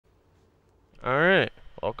Alright,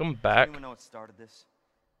 welcome Does back. anyone know what started this?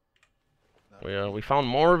 We found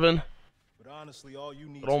Marvin. But honestly, all you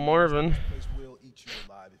need Good old to know is that Marvin. this place will eat you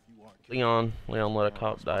alive if you aren't careful. Leon let a Yeah,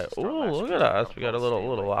 I was cop die. supposed to start Ooh, last look week. at us. Got a We got a call to stay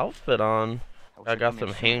little away. outfit on. I wish I I'd got come in some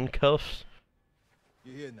sooner. handcuffs.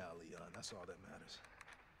 You're here now, Leon. That's all that matters.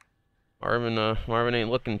 Marvin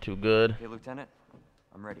ain't looking too good. Hey, Lieutenant,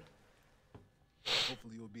 I'm ready.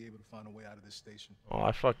 Hopefully, you'll be able to find a way out of this station. Oh,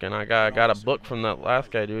 I got a book from that last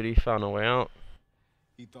guy, dude. He found a way out.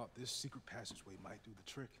 He thought this secret passageway might do the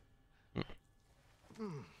trick.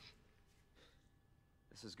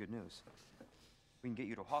 This is good news. We can get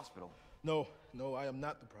you to a hospital. No, I am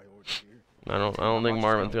not the priority here. I don't think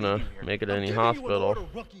Marvin's gonna make it to I'm any giving you an hospital. order,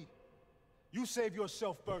 rookie. You save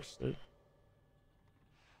yourself first. Good.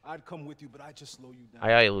 I'd come with you, but I just slow you down.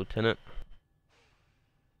 Aye, Lieutenant.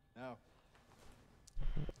 Now,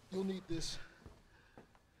 you'll need this.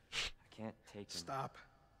 I can't take him. Stop,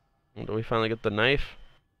 Do we finally get the knife?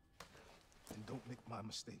 and don't make my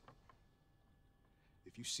mistake.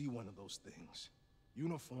 If you see one of those things,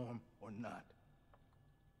 uniform or not,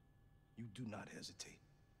 you do not hesitate.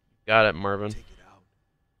 Got it, Marvin. Take it out,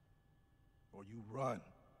 or you run.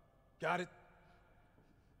 Got it?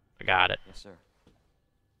 I got it. Yes, sir.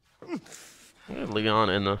 Look at Leon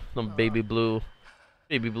in the baby blue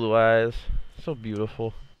eyes. So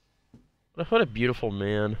beautiful. What a beautiful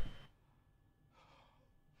man.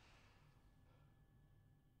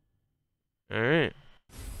 Alright.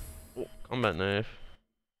 Oh, combat knife.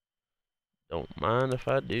 Don't mind if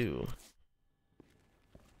I do.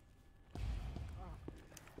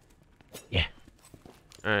 Yeah.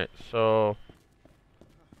 Alright, so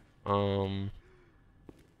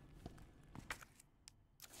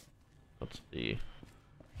let's see.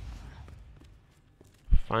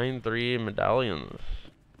 Find 3 medallions.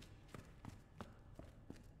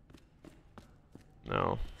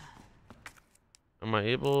 Now, am I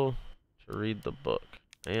able to read the book?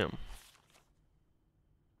 I am.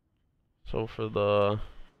 So for the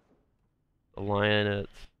lion,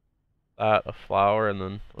 it's that, a flower, and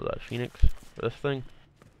then was that phoenix for this thing?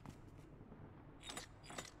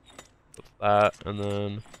 What's that, and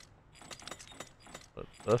then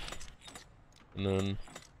what's this, and then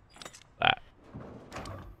that.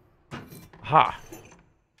 Ha!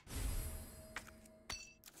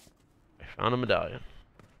 I found a medallion.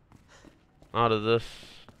 Out of this,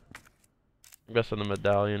 I'm guessing the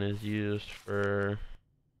medallion is used for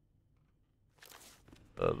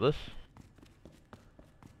this.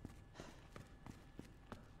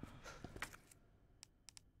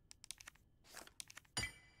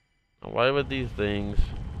 Now, why would these things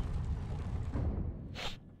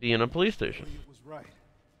be in a police station? Elliot was right.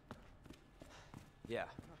 Yeah,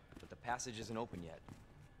 but the passage isn't open yet.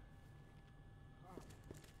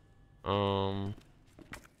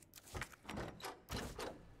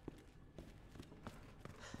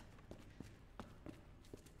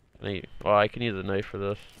 Oh, I can use a knife for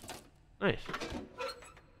this. Nice.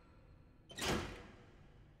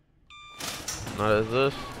 Now does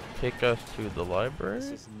this take us to the library?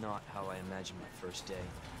 This is not how I imagined my first day.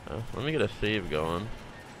 Let me get a save going.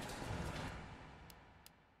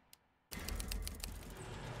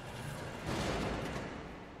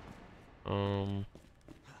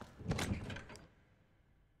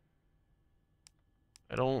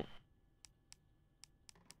 I don't...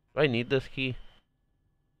 Do I need this key?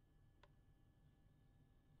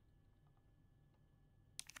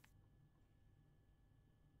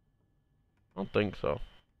 I don't think so.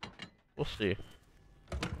 We'll see.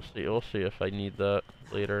 We'll see if I need that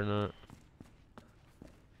later or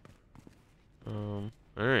not.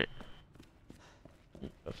 Alright.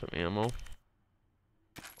 Got some ammo.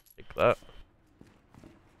 Take that.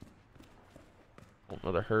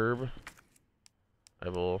 Another herb. I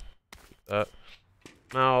will take that.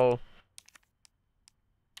 Now,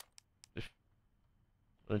 if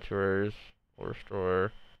adventurers will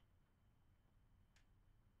restore.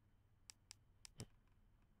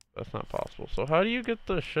 That's not possible. So how do you get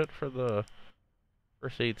the shit for the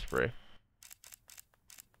first aid spray?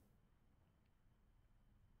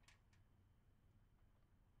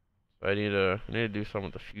 So I need to do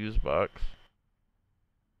something with the fuse box.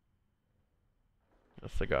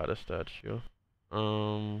 That's the goddess statue.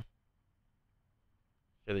 Yeah,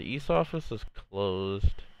 the East office is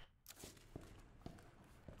closed.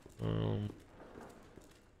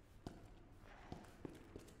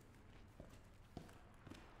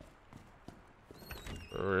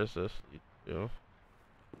 Where is this lead to?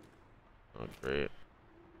 Oh, great. If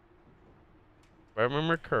I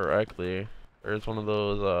remember correctly, there's one of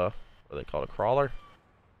those, what do they call it, crawler?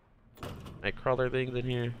 Night crawler things in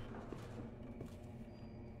here.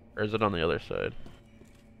 Or is it on the other side?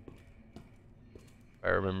 I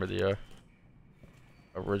remember the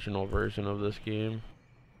original version of this game.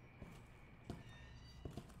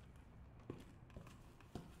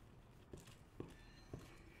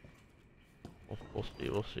 We'll see,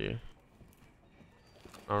 we'll see.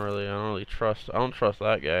 I don't trust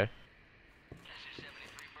that guy.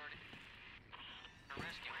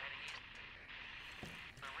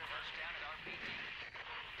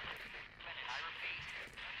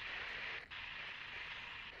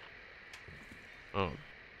 Oh,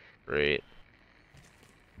 great.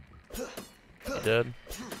 He did.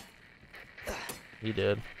 He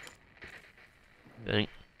did. I think.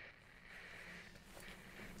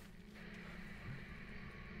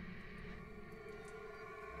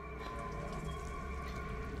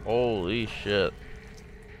 Holy shit.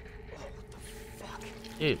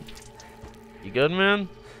 Dude. You good, man?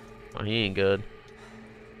 Oh, he ain't good.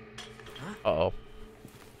 Uh-oh.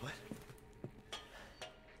 What?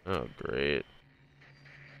 Oh, great.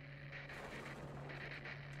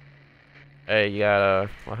 Hey, you got,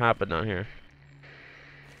 what happened down here?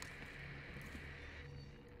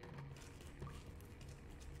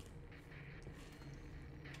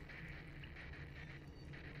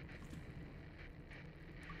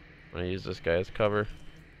 I'm gonna use this guy as cover.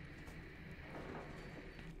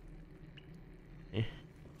 Eh.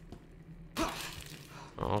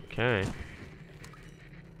 Okay.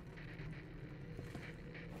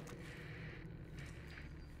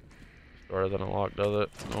 Door doesn't unlock, does it?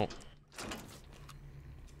 Nope.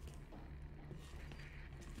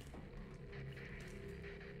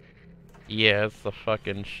 Yeah, it's the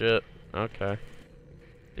fucking shit. Okay.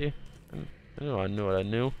 See? I knew what I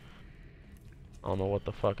knew. I don't know what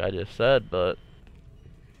the fuck I just said, but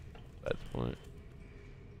that's the point.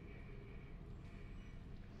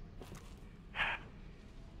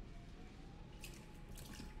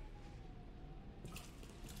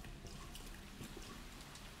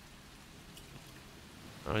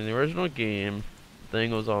 In the original game, the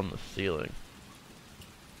thing was on the ceiling.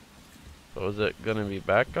 So is it gonna be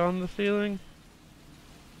back on the ceiling?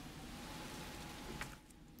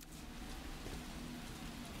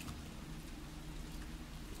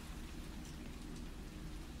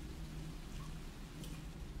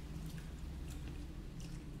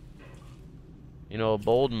 You know, a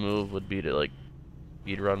bold move would be to like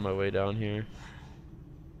speed run my way down here.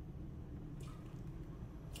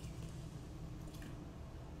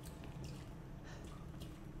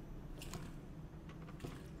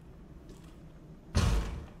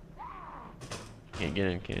 Can't get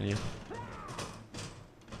in, can you?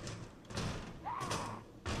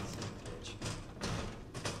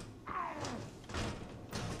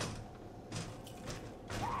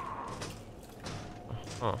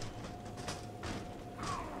 Huh.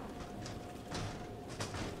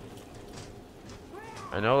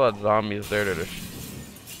 I know that zombie is there to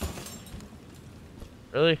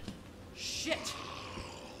Really? Shit!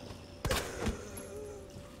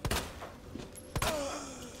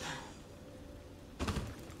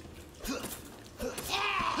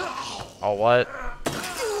 Oh, what?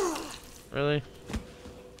 Really?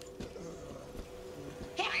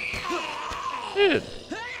 Dude!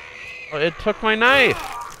 Oh, it took my knife!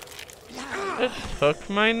 It took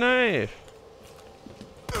my knife!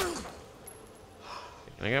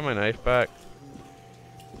 Can I get my knife back?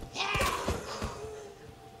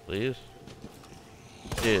 Please?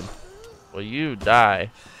 Dude, will you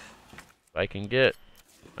die if I can get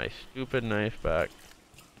my stupid knife back?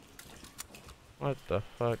 What the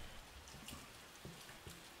fuck?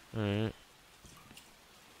 Alright.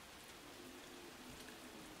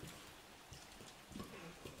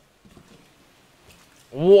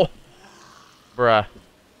 Whoa! Bruh.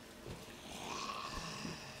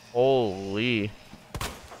 Holy.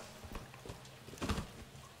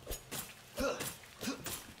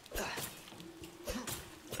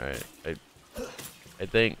 Alright, I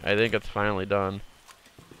think it's finally done.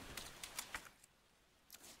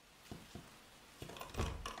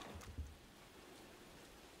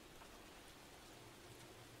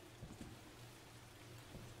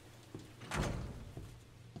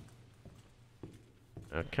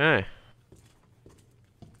 Okay.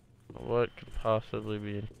 What could possibly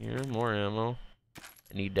be in here? More ammo.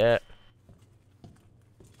 I need that.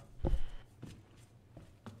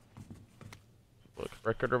 Look,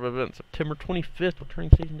 record of events. September 25th,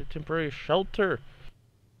 returning station to temporary shelter.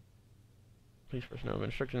 Police personnel have been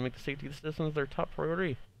instructed to make the safety of the citizens their top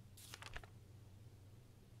priority.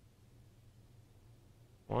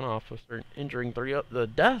 One officer injuring the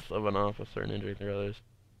death of an officer and injuring 3 others.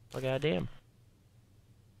 Oh, goddamn.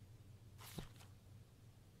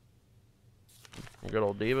 Good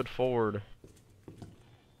old David Ford.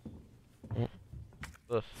 Oh,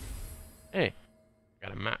 this. Hey,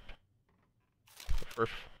 got a map. The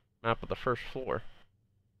first map of the first floor.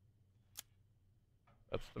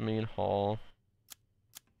 That's the main hall.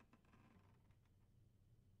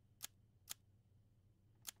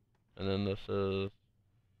 And then this is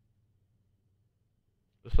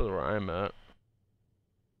where I'm at.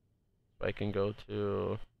 So I can go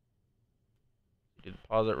to the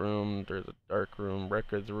deposit room, there's a dark room,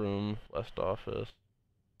 records room, west office.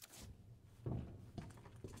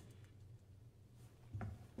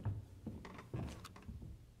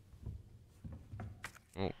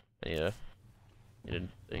 Oh, yeah. Needed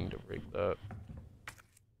a thing to break that.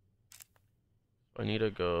 So I need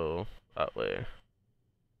to go that way.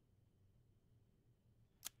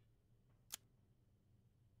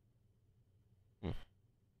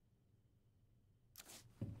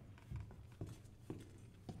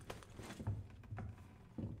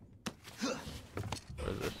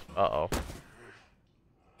 What is this? Uh-oh.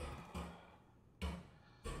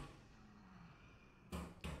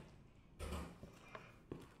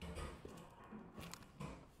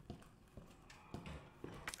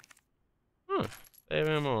 Huh. They have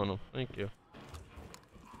ammo on them. Thank you.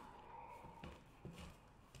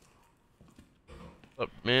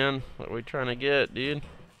 What's up, man? What are we trying to get, dude?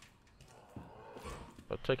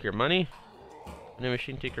 I took your money? Any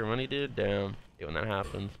machine take your money, dude? Damn. Hate when that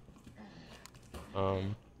happens.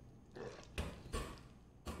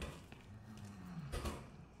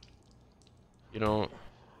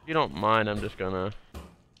 If you don't mind, I'm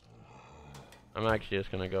actually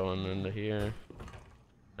just gonna go into here.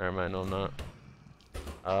 Never mind, no, I'm not.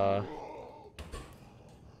 I'm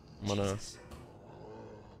gonna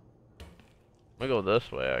go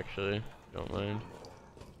this way, actually, if you don't mind.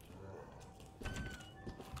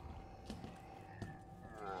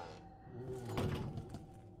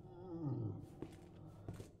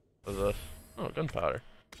 What's this? Oh, gunpowder.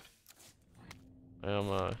 I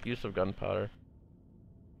am, use of gunpowder.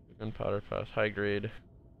 Gunpowder pass, high grade.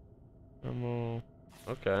 Ammo.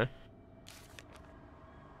 Okay.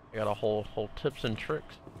 I got a whole tips and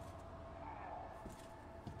tricks.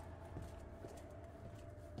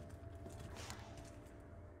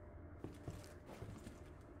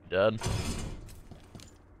 Dead.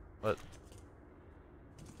 What?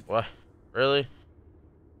 What? Really?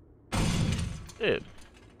 Dude.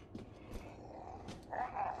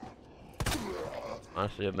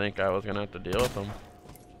 Honestly, I think I was gonna have to deal with him.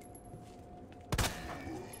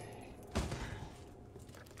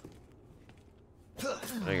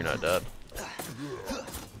 No, you're not dead.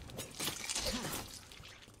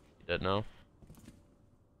 You dead now?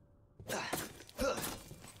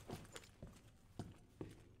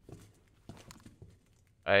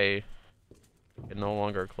 I can no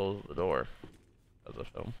longer close the door as a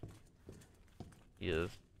film. He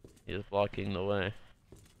is blocking the way.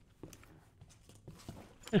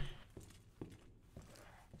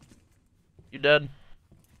 You dead?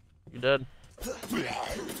 You dead?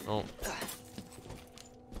 Oh.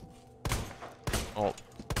 Oh.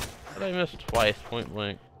 Did I miss twice, point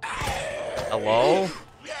blank? Hello?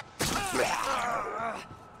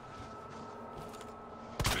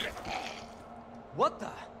 What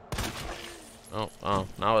the? Oh,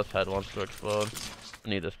 now his head wants to explode. I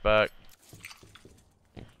need this back.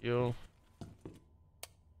 Thank you.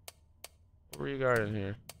 What were you guarding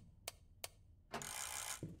here?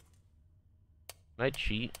 Can I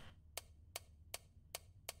cheat?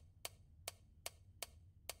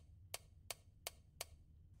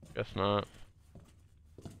 Guess not.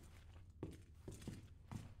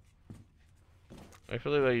 I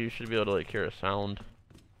feel like you should be able to like hear a sound.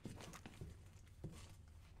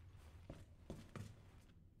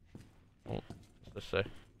 Oh, what's this say?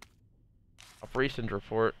 Operations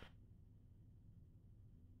report.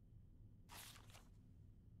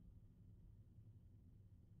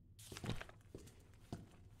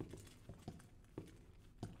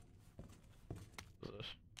 What's this?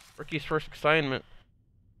 Rookie's first assignment.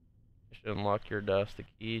 You should unlock your desk. The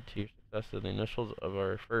key to your success is the initials of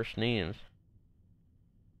our first names.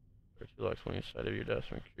 There are 2 locks on each side of your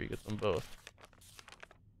desk. Make sure you get them both.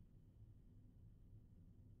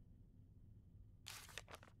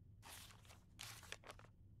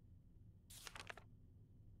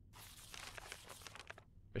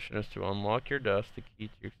 Mission is to unlock your desk. The key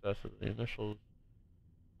to your success is the initials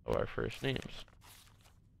of our first names.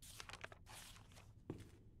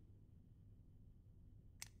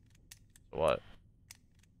 So what?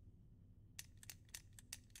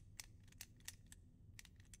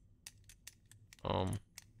 Is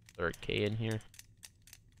there a K in here?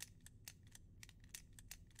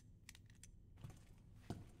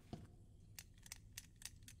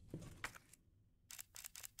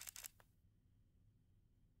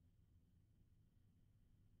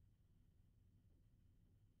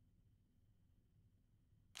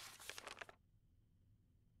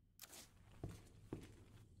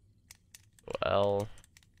 L.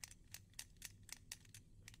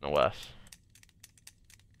 No S.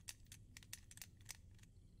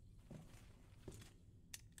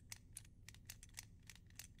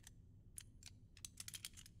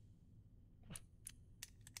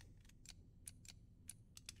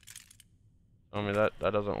 Tell me that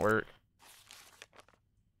doesn't work.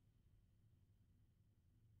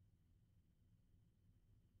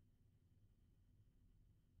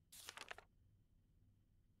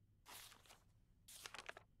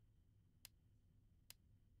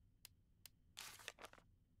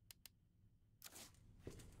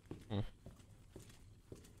 Hmm.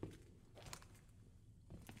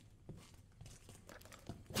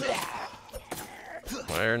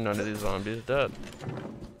 Why are none of these zombies dead?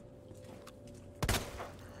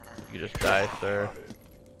 You just die, sir.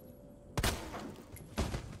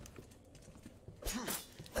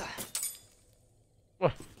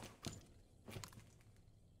 What?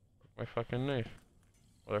 My fucking knife.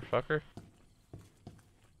 Motherfucker.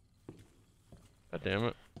 God damn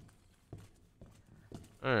it.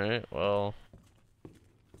 Alright, well.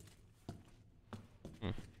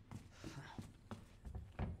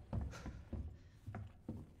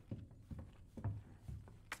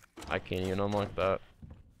 I can't even unlock that.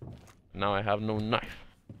 Now I have no knife.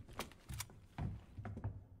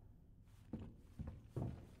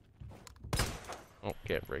 Oh,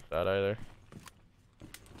 can't break that either.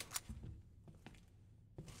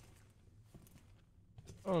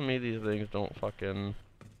 Oh, me these things don't fucking...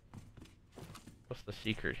 What's the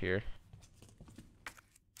secret here?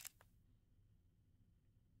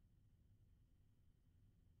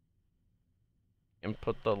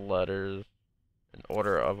 Input the letters in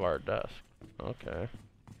order of our desk. Okay.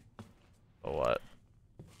 So what?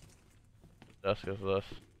 Desk is this.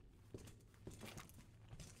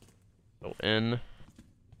 So N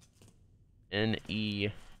E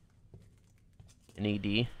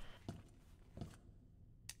D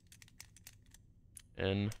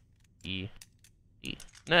N E D.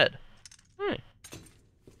 Ned. Hey.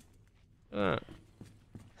 Look at that.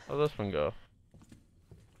 How'd this one go?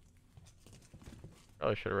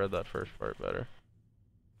 Probably should have read that first part better.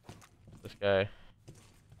 This guy.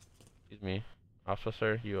 Excuse me.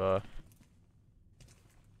 Officer, you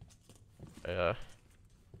you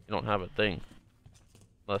don't have a thing.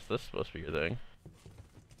 Unless this is supposed to be your thing.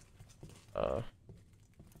 So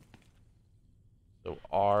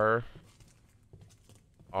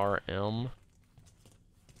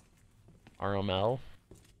RML.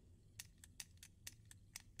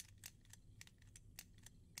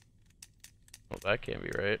 Oh, that can't be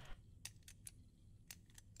right.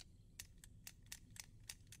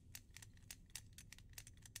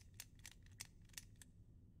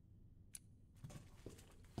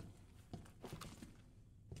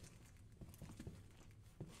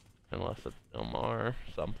 Unless it's LMR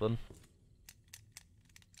something.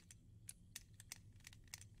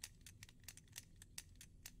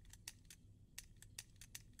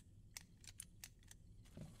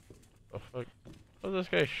 Oh fuck. What's this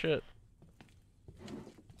guy's shit?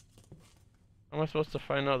 How am I supposed to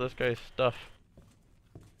find out this guy's stuff?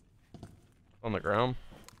 On the ground?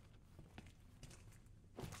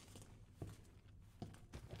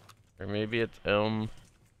 Or maybe it's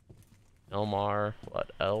Elmar,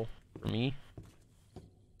 what, L for me?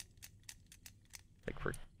 Like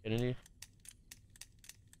for Kennedy?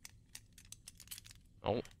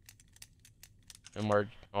 Oh.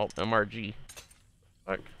 MRG.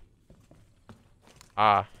 Fuck.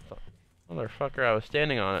 Ah. Motherfucker, I was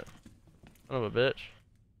standing on it. Son of a bitch.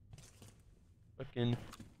 Fucking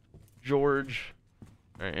George.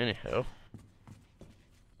 Alright, anyhow.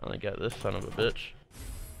 I only got this son of a bitch.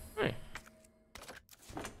 Hey.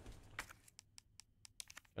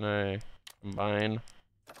 Can I combine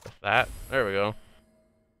with that? There we go.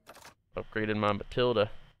 Upgraded my Matilda.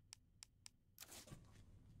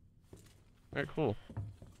 Alright, cool.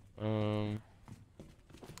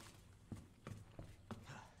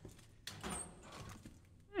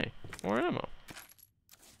 Hey, more ammo.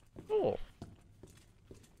 Cool.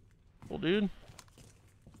 Cool, dude.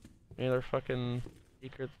 Any other fucking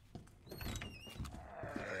secrets?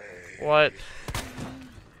 What?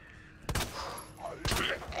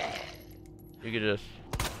 You could just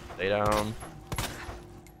stay down.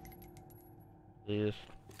 Please.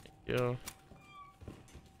 Thank you.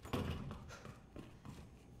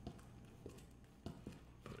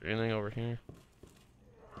 Is there anything over here?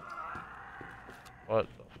 What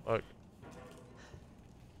the fuck?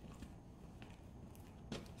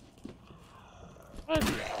 What?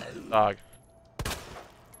 Dog.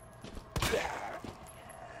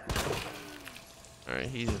 Alright,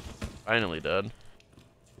 he's finally dead.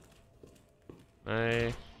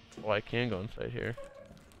 Oh, I can go inside here.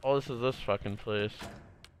 Oh, this is this fucking place.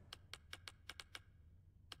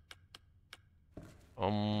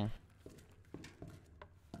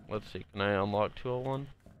 Let's see. Can I unlock 201?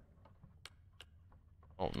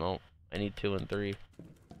 Oh no, I need 2 and 3.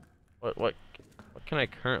 What can I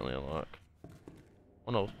currently unlock?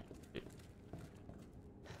 Oh no.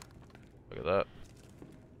 Look at that.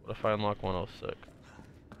 What if I unlock 106?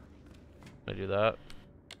 Can I do that?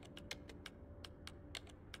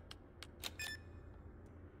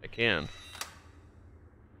 I can.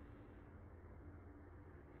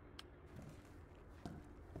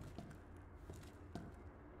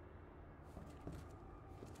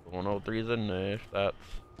 The 103 is a niche. That's,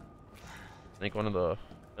 I think, one of the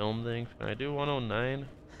film things. Can I do 109?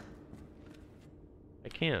 I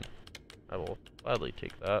can. I will gladly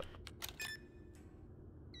take that.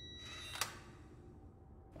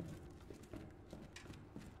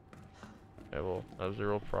 I will have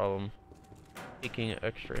zero problem taking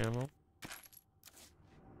extra ammo.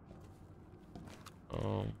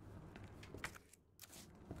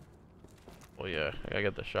 Well, yeah, I gotta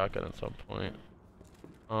get the shotgun at some point.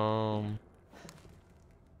 Shotgun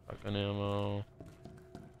ammo.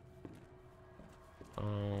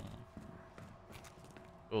 Oh,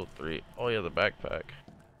 3. Oh yeah, the backpack.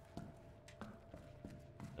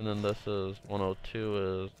 And then this is 102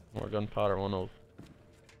 is more gunpowder.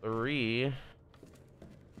 103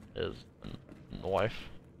 is a knife.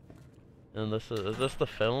 And this is this the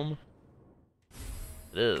film?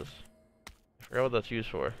 It is. I forgot what that's used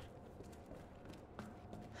for.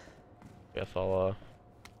 Guess I'll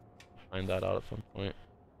find that out at some point.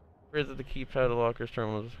 Where is it? The keypad, the lockers,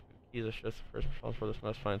 terminals, keys, are just the person responsible for this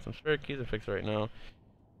must find some spare keys and fix it right now.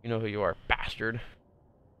 You know who you are, bastard.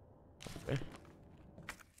 Okay.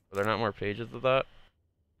 Were there not more pages of that?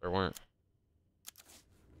 There weren't.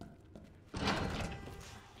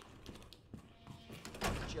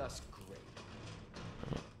 Just great.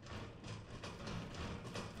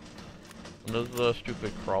 When does the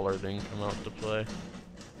stupid crawler thing come out to play?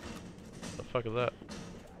 What the fuck is that?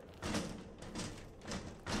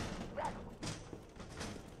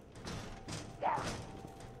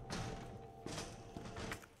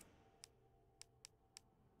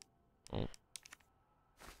 Oh.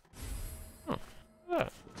 Oh, look at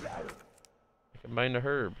that. I can bind a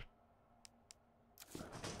herb.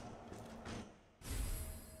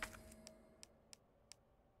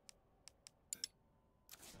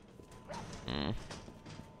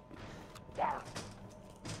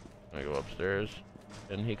 I go upstairs,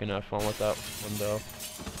 and he can have fun with that window.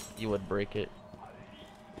 You would break it.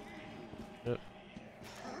 Yep.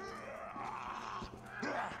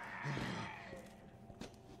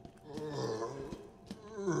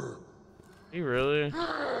 He really?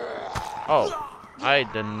 Oh, I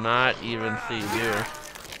did not even see you.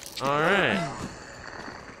 Alright.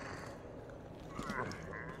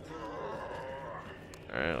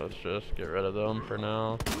 Alright, let's just get rid of them for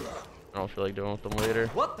now. I don't feel like dealing with them later.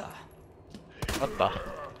 What the? What the?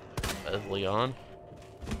 That is Leon.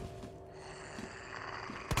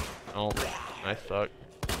 Oh, I suck.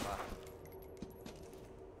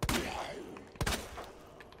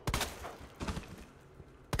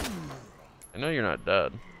 I know you're not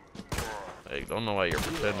dead. I don't know why you're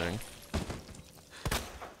pretending.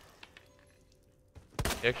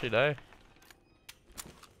 You actually die?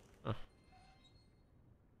 Huh.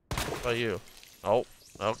 What about you? Oh,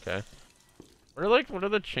 okay. What are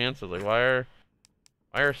the chances? Like, why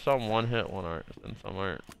are some one hit, one aren't, and some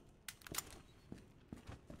aren't?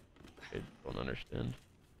 I don't understand.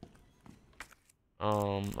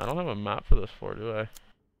 I don't have a map for this floor, do I?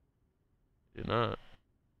 Do not.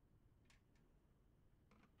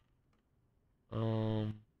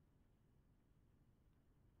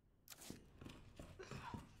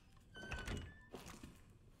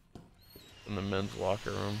 In the men's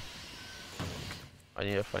locker room. I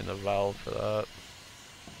need to find the valve for that.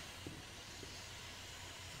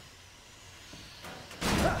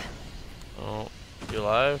 Oh, you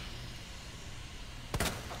alive?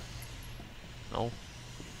 No.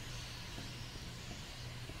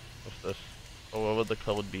 What's this? Oh, what would the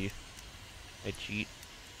code be? I cheat.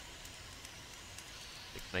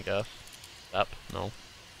 I guess. Step? No.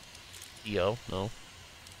 EO? No.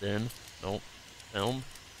 Then? Nope. Film?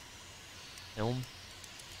 Film?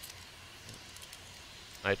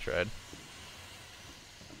 I tried.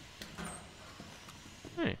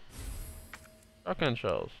 Hey. Shotgun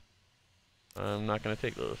shells. I'm not gonna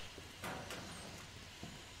take those.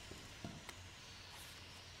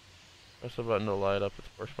 Press the button to light up its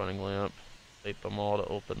corresponding lamp. State them all to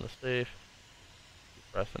open the safe.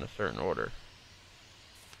 Press in a certain order.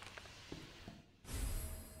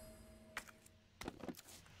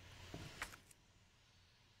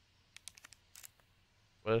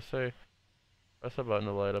 what I say. Press a button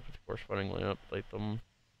to light up its corresponding lamp. Light them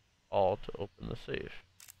all to open the safe.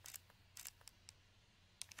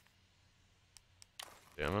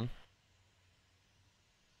 Jamming.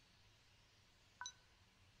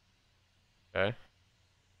 Okay.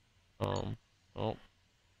 Oh.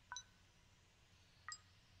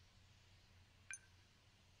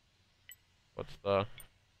 What's the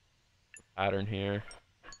pattern here?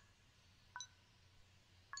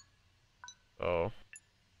 Oh.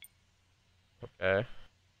 Okay.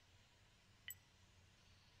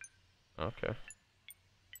 Okay.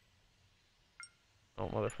 Oh,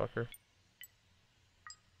 motherfucker.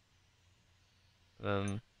 And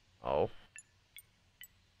then, oh.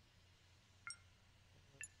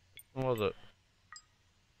 What was it?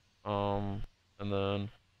 And then,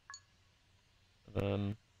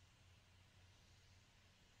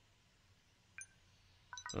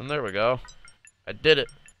 and there we go. I did it,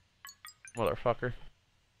 motherfucker.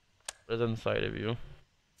 What is inside of you?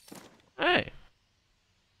 Hey!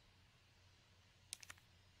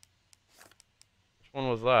 Which one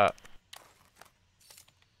was that?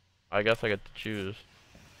 I guess I get to choose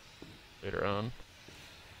later on.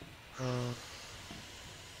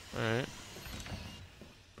 Alright.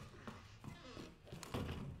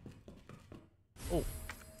 Oh.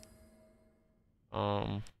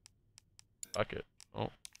 Fuck it. Oh.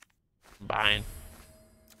 Bine.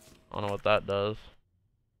 I don't know what that does.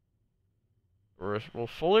 Will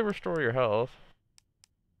fully restore your health.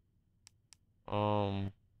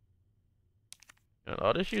 And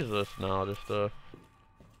I'll just use this now, just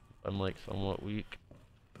I'm like somewhat weak.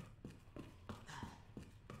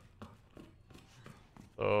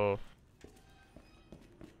 So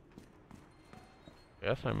I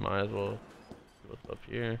guess I might as well see what's up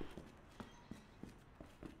here.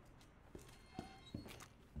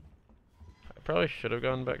 I probably should have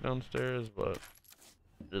gone back downstairs, but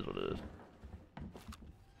it is what it is.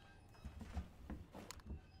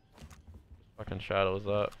 Fucking shadow is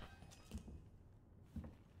that?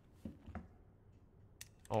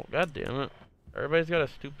 Oh, god damn it. Everybody's got a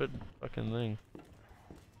stupid fucking thing.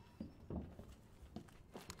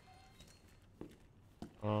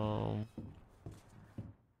 Oh.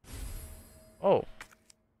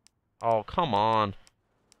 Oh, come on.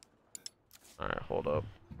 Alright, hold up.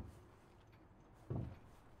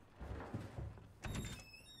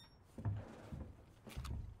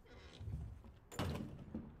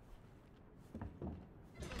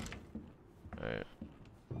 Alright.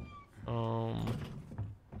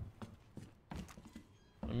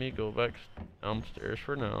 Let me go back downstairs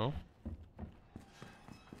for now.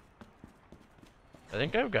 I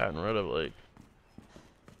think I've gotten rid of like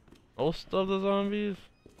most of the zombies.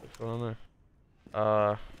 What's on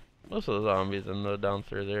there? Most of the zombies in the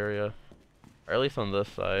downstairs area, or at least on this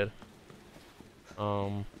side.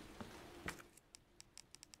 Yeah,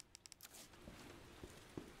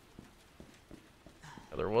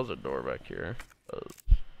 there was a door back here.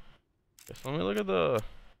 Okay, so let me look at the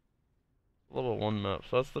level 1 map.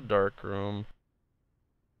 So that's the dark room.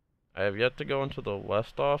 I have yet to go into the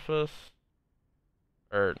west office.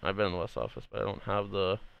 Or, I've been in the west office, but I don't have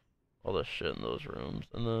all the shit in those rooms.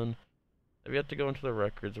 And then, I've yet to go into the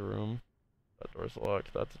records room. That door's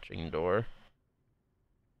locked. That's a chain door.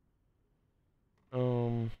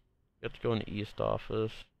 You have to go in the east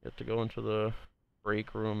office. You have to go into the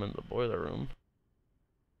break room and the boiler room.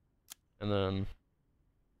 And then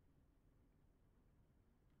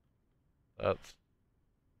that's,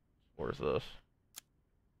 where's this?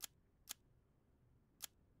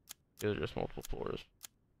 These are just multiple floors.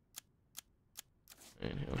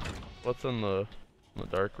 Anyhow, what's in the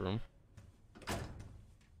dark room?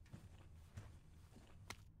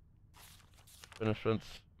 Benefits,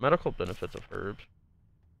 medical benefits of herbs.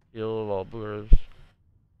 Heal of all herbs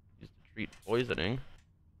used to treat poisoning.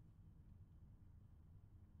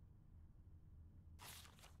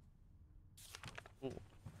 Ooh.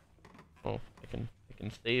 Oh, I can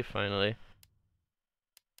save finally.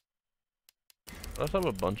 Let's have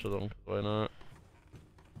a bunch of them, 'cause why not?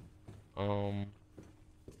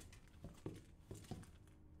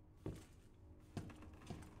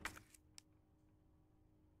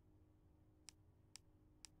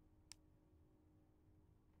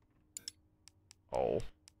 Oh,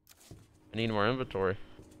 I need more inventory.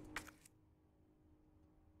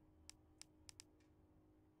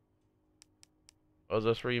 Oh, is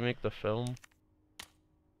this where you make the film?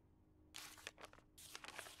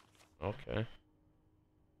 Okay.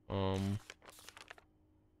 So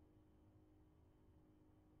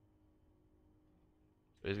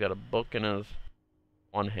he's got a book in his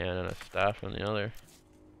one hand and a staff in the other.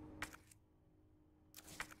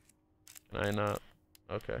 Can I not?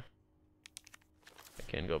 Okay. I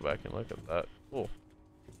can go back and look at that. Cool.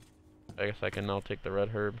 I guess I can now take the red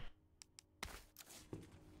herb.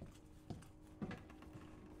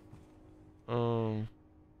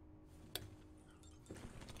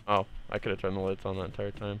 Oh, I could have turned the lights on that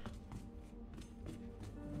entire time.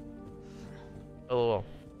 LOL.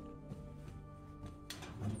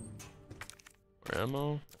 More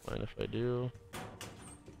ammo? Mind if I do?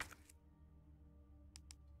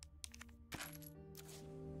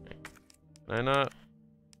 Okay. Can I not?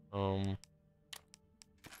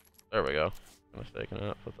 There we go. Mistake, can I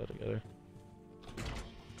not put that together?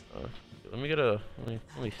 Let me get a. Let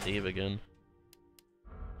me save again.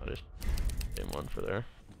 I'll just same one for there.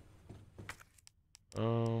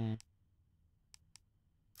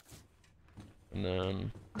 And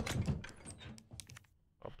then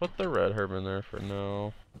I'll put the red herb in there for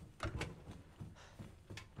now.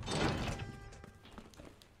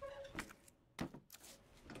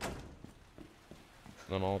 And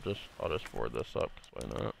then I'll just board this up, 'cause why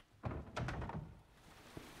not?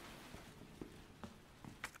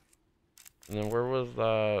 And then where was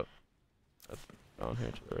that? That's down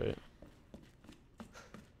here to the right.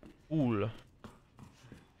 Ooh.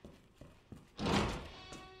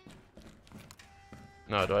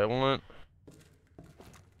 No, do I want?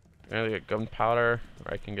 I can either get gunpowder,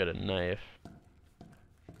 or I can get a knife.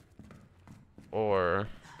 Or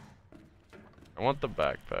I want the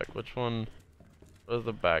backpack. Which one? What is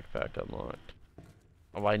the backpack unlocked?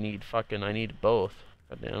 Oh, I need both.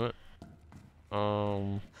 God damn it.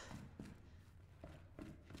 Well,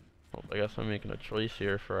 I guess I'm making a choice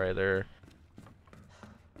here for either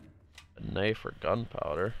a knife or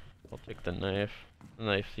gunpowder. I'll take the knife. The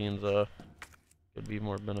knife seems could be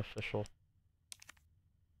more beneficial.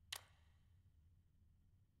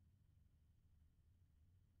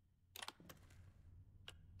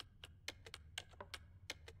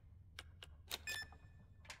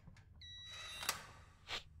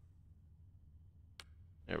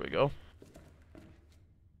 There we go.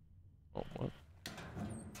 Oh, what?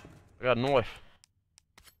 I got a knife.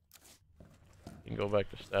 You can go back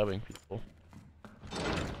to stabbing people.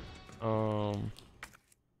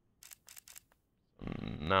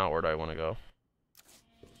 Now where do I want to go?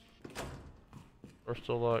 Door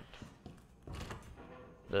still locked.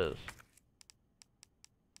 It is.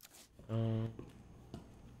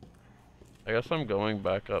 I guess I'm going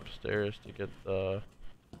back upstairs to get the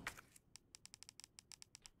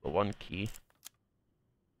one key.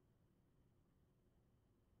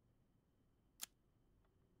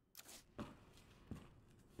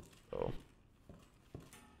 So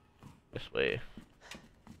this way.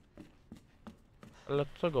 Let's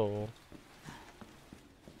go.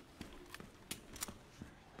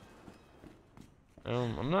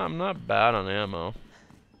 I'm not bad on ammo.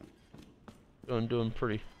 Doing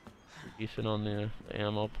pretty decent on the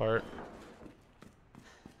ammo part.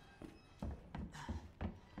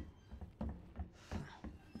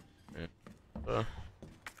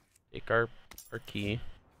 Take our key.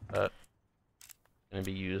 That's gonna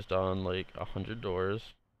be used on like 100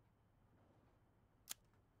 doors.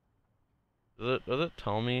 Does it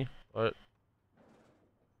tell me what?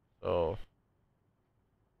 So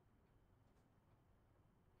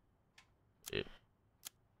it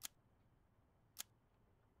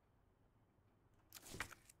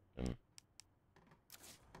and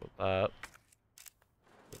with that.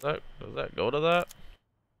 Does that go to that?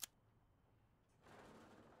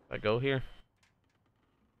 Does that go here?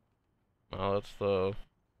 Oh, that's the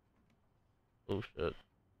oh shit.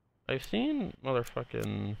 I've seen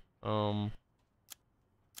motherfucking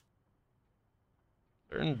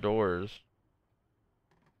certain doors.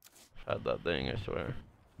 I've had that thing, I swear.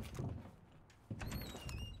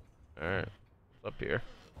 Alright, what's up here?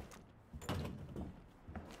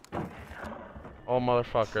 Oh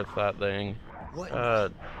motherfucker, it's that thing.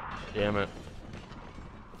 God damn it.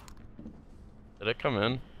 Did it come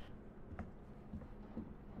in?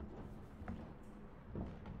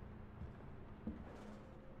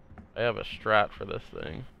 I have a strat for this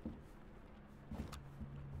thing.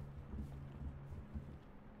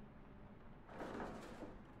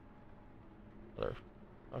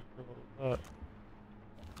 Motherfucker, what was that?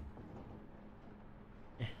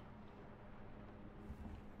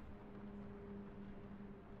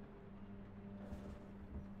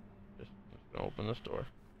 Just gonna open this door.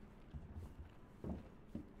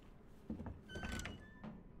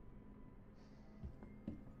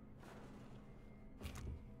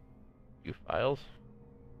 View files?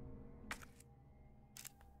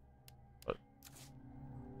 What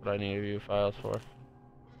I need to view files for?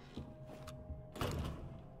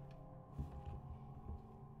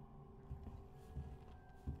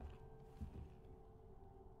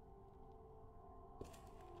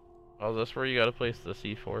 Oh, is this where you gotta place the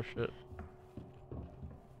C4 shit?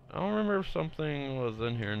 I don't remember if something was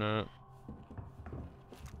in here or not.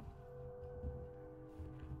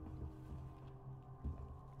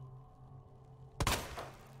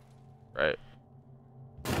 Right.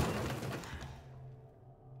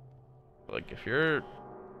 Like, if you're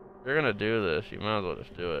gonna do this, you might as well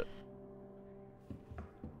just do it.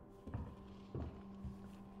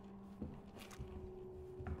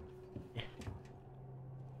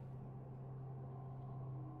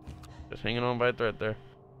 Just hanging on by a thread there.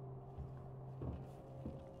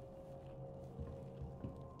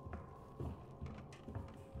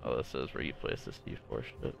 Oh, this is where you place the C4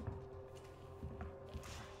 shit.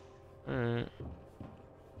 Alright.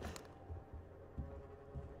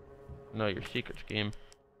 No, your secret scheme.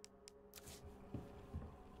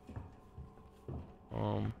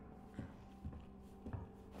 Okay,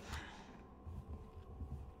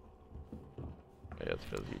 that's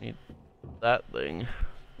because you need that thing.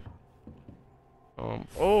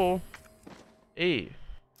 Oh! Hey!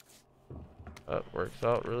 That works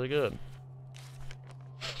out really good.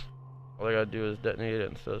 All I gotta do is detonate it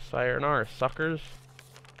and says sayonara, suckers.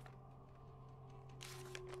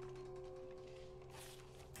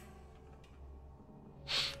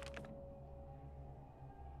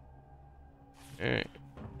 Alright.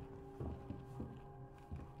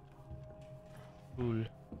 Cool.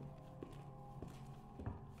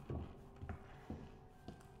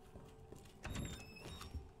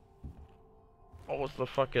 Oh, what's the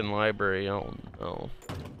fucking library? I don't know.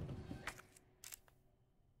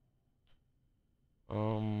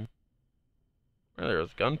 There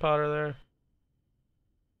was gunpowder there.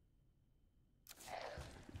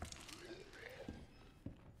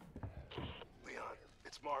 Leon,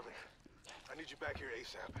 it's Marvin. I need you back here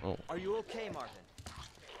ASAP. Oh. Are you okay, Marvin?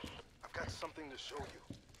 I've got something to show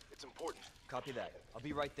you. It's important. Copy that. I'll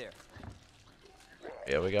be right there.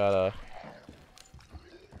 Yeah, we gotta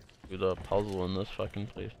do the puzzle in this fucking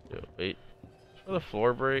place too. Wait. That's where the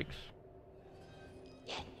floor breaks.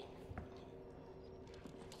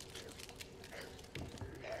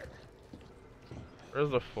 Where's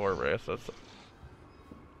the floor break? That's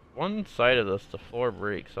one side of this, the floor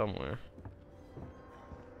breaks somewhere.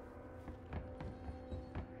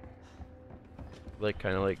 Like,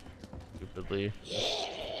 kind of like stupidly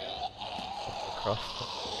across.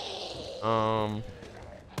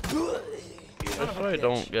 Just so I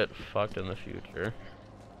don't get fucked in the future.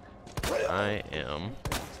 I am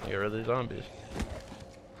gonna get rid of these zombies.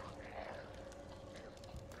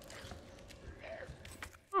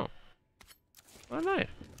 Oh. Oh, nice.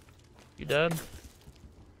 You dead?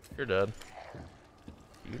 You're dead.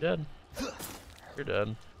 You dead? You're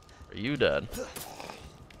dead. Are you dead?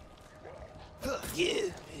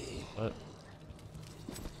 What?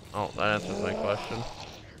 Oh, that answers my question.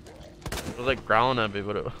 It was like growling at me,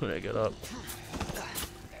 but it wouldn't get up.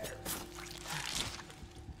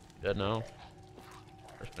 Dead now?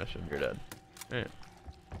 First mission, you're dead. Hey.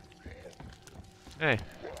 Hey.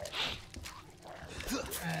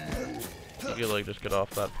 You could like just get off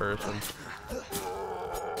that person.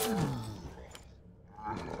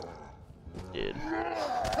 Dude.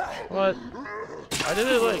 What? I did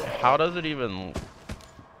it like, how does it even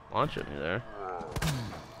launch at me there?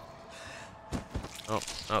 Oh,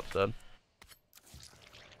 now it's dead.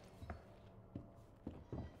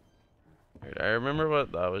 Wait, I remember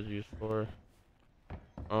what that was used for. Is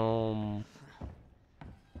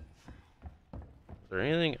there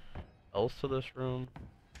anything else to this room?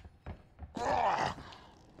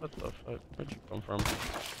 What the fuck? Where'd you come from?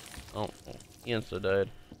 Oh, he insta died.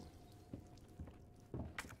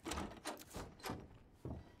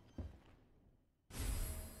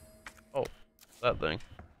 Oh, that thing.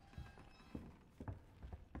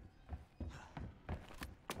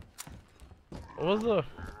 What was the...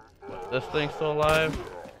 What, this thing still alive?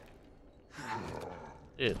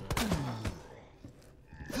 Dude.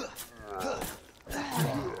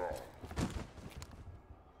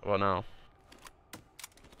 What now?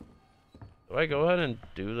 Do I go ahead and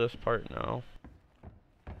do this part now?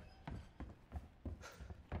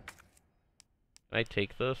 Can I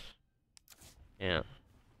take this? Yeah.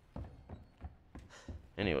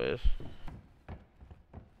 Anyways.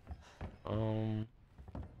 Oh,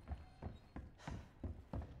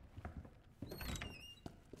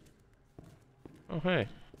 hey.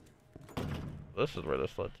 This is where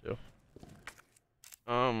this led to.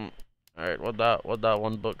 Alright, what'd that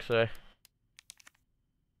one book say?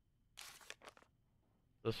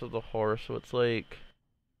 This is the horse, so it's like...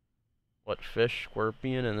 What, fish,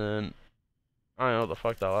 scorpion, and then... I don't know what the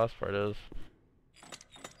fuck that last part is.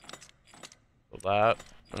 So that,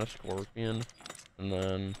 and a scorpion, and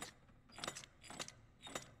then...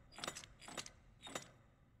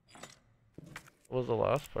 What was the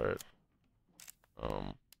last part?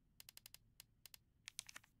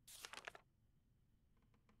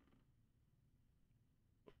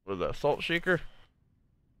 Was that salt shaker?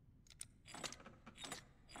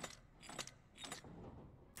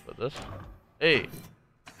 But this? Hey!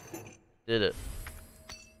 Did it.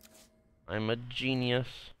 I'm a genius.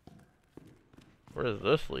 Where does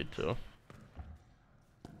this lead to?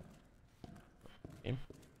 Game?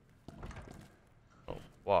 Oh,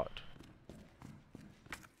 locked.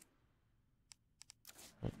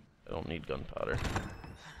 I don't need gunpowder.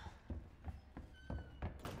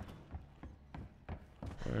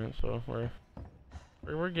 Alright, so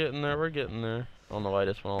we're getting there, we're getting there. I don't know why I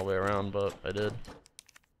just went all the way around, but I did.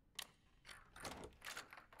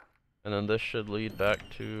 And then this should lead back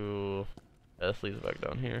to... yeah, this leads back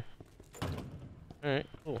down here. Alright,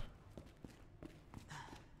 cool.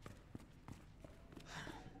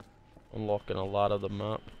 Unlocking a lot of the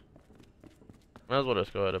map. Might as well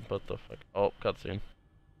just go ahead and put the fuck... oh, cutscene.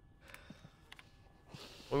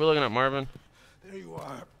 What are we looking at, Marvin? There you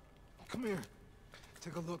are. Come here.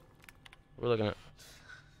 Take a look. What are we looking at?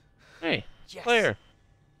 Hey, Yes. Claire.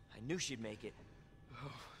 I knew she'd make it.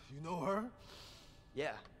 Oh, you know her?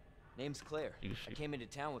 Yeah. Name's Claire. You I came into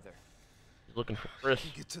town with her. He's looking for Chris.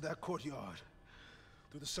 You get to that courtyard.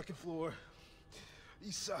 Through the second floor.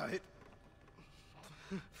 East side.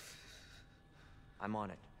 I'm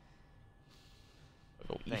on it.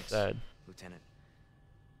 I'll go east Thanks, side. Lieutenant.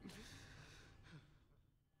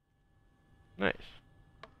 Nice.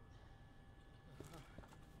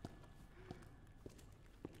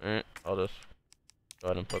 Alright, I'll just go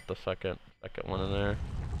ahead and put the second one in there.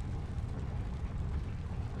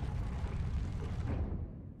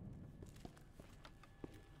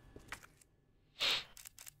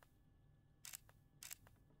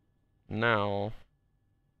 Now,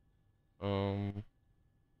 a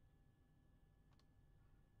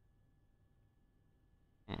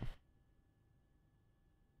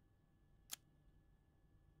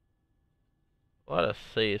lot of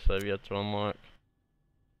safes I've yet to unlock.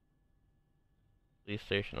 Police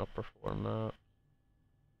station upper floor map.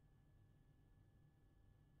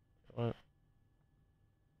 What?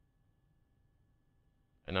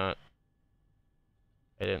 I not?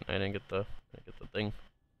 I didn't get the thing.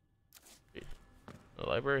 Wait, the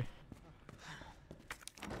library.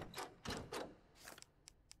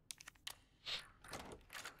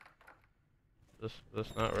 This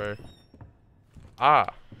not right.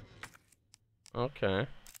 Ah. Okay.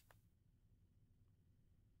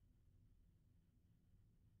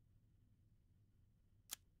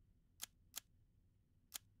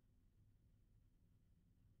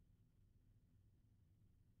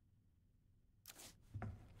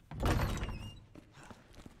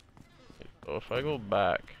 So if I go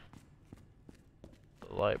back to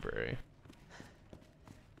the library.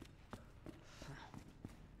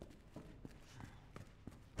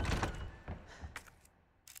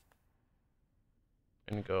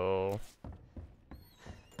 And go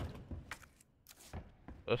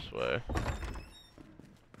this way.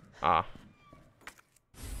 Ah.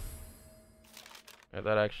 Yeah,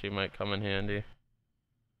 that actually might come in handy.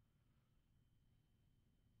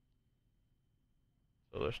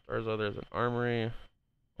 So there's stars. Oh, there's an armory,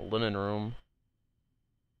 a linen room.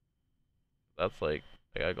 That's like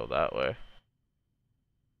I gotta go that way.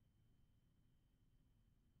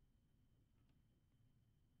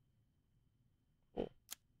 Cool.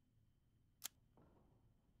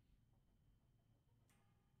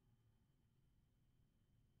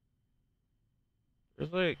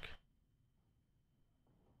 There's like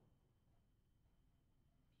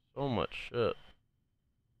so much shit.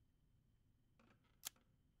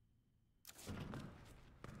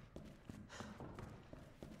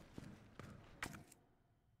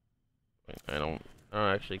 I don't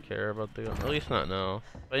actually care about the gun. At least not now.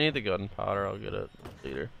 If I need the gunpowder, I'll get it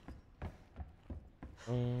later.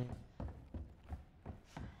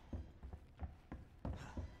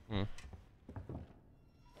 Is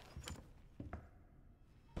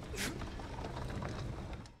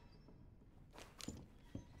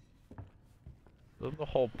that the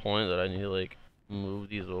whole point that I need to like move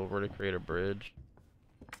these over to create a bridge?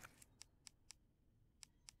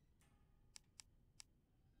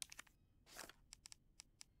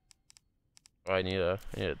 Oh, I need a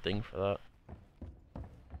thing for that.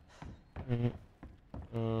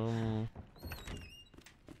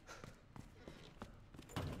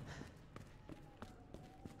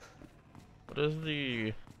 What does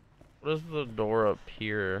the door up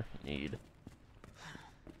here need?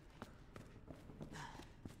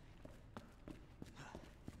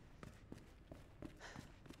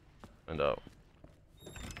 Find out.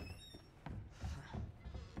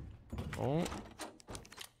 Oh.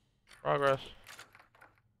 Progress.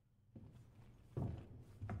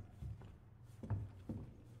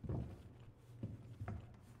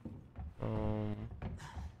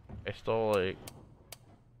 I stole like.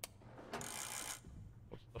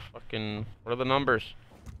 What's the fucking. What are the numbers?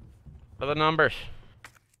 What are the numbers?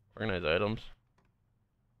 Organize items.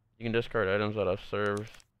 You can discard items that have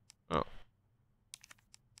served. Oh.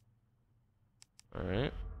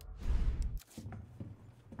 Alright.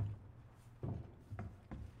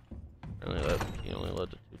 Apparently that key only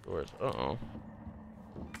led to 2 doors. Uh-oh.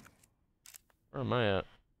 Where am I at?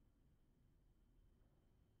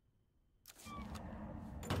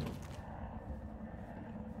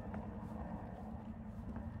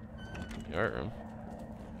 The art room.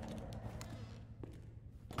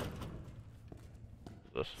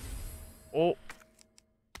 What's this? Oh!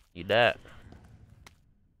 Need that.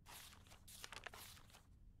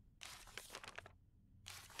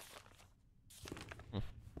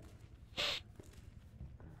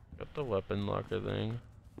 Got the weapon locker thing.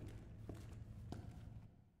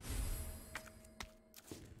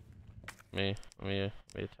 Let me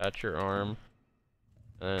attach your arm.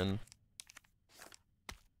 And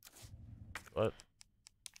what?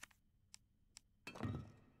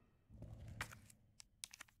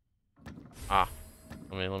 Ah.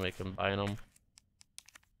 Let me combine them.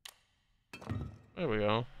 There we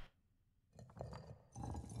go.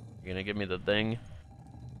 You're gonna give me the thing?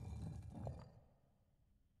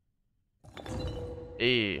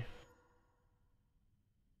 Hey.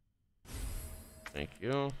 Thank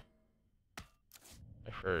you.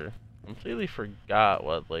 I completely forgot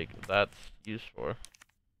what like that's used for.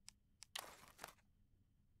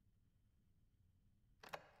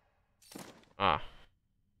 Ah.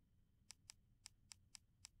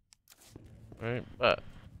 Alright, but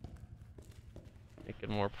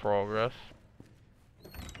making more progress.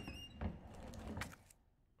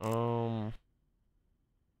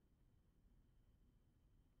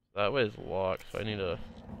 That way is locked, so I need to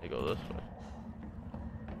go this way.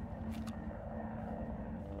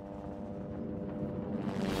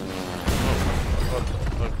 Oh, what the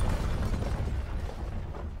fuck?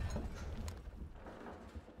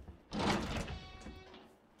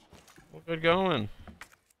 Well, good going.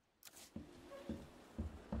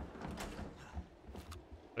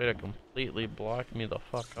 Way to completely block me the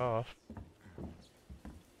fuck off.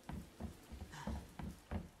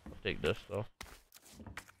 I'll take this though.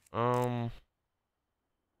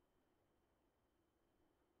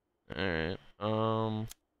 Alright. I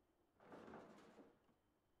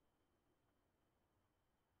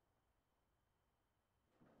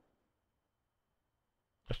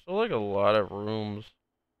still like a lot of rooms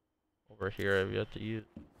over here I've yet to use.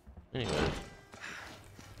 Anyways.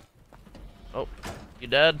 Oh, you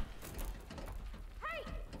dead? Hey!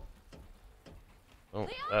 Oh,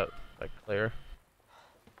 that Claire.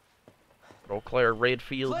 Good old Claire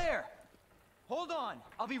Redfield. Claire! Hold on!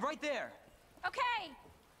 I'll be right there! Okay!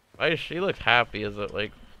 Why she looks happy? Is it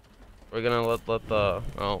like we're gonna let the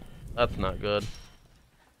oh, that's not good.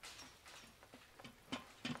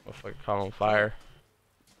 Looks like a column fire.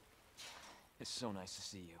 It's so nice to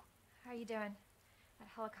see you. How are you doing? That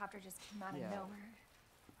helicopter just came out of nowhere.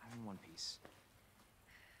 I'm in one piece.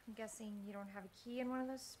 I'm guessing you don't have a key in one of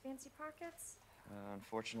those fancy pockets?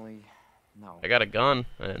 Unfortunately, no. I got a gun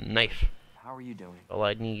and a knife. How are you doing? All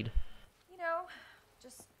I need. You know,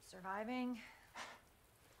 just surviving.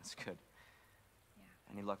 That's good.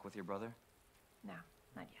 Yeah. Any luck with your brother? No,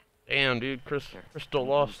 not yet. Damn, dude, Chris still don't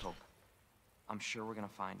lost. lose hope. I'm sure we're gonna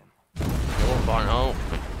find him. Oh, fine. Oh,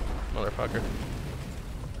 motherfucker.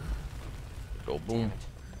 Go boom.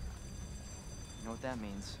 You know what that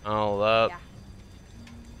means? Oh, that Yeah.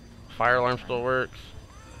 fire alarm still works.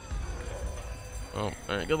 Oh,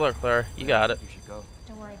 alright. Good luck, Claire. You got it. You should go.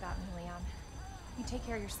 Don't worry about me, Leon. You take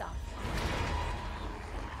care of yourself.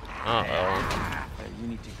 Uh-oh. Claire, you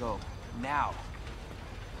need to go. Now!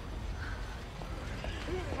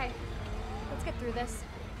 Okay, let's get through this.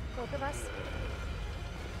 Both of us.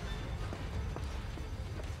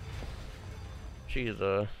 She's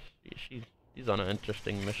on an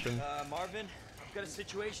interesting mission. Marvin, I've got a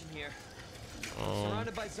situation here.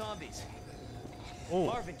 Surrounded by zombies. Oh.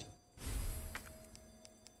 Marvin.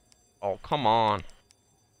 Oh, come on.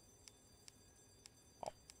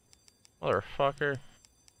 Oh, motherfucker.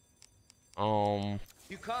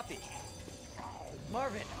 You copy.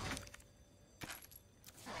 Marvin.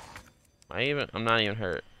 I'm not even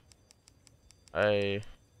hurt. I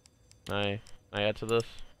add to this.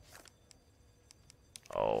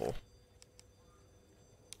 Oh.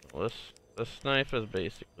 Well, this knife is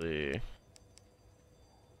basically.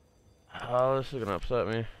 Oh, this is gonna upset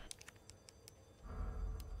me.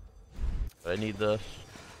 But I need this.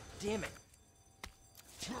 Damn it.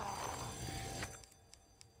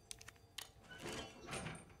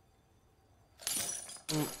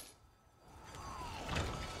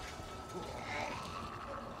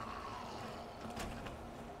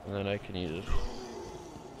 And then I can use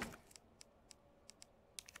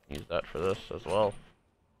that for this as well.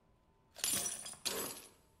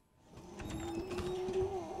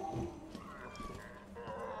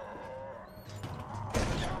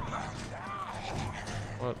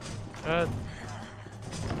 What? God.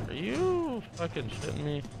 Are you fucking shitting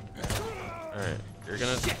me? Alright, you're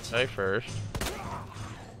gonna die first.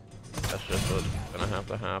 That's just what's gonna have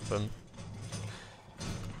to happen.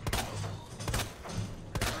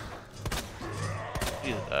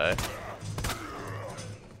 Please die.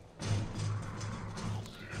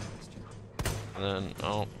 And then,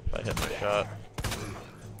 oh, if I hit my shot.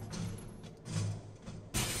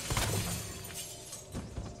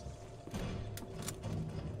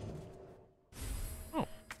 Oh.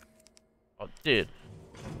 Oh, dude.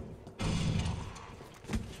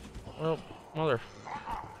 Well, mother.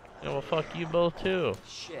 Yeah, well, fuck you both too.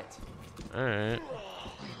 Shit. Alright.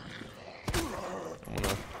 I'm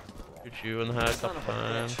gonna shoot you in the head a couple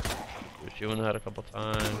times. Shoot you in the head a couple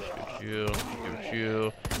times. Shoot you. Shoot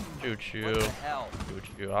you. Shoot you. What the hell? Shoot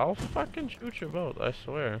you. I'll fucking shoot you both, I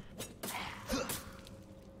swear.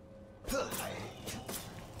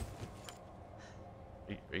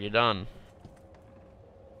 Are you done?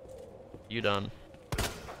 You done?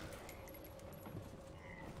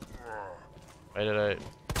 Why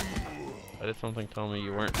did something tell me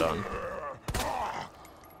you weren't done? How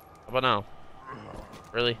about now?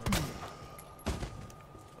 Really?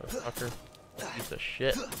 Motherfucker. Piece of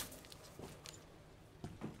shit.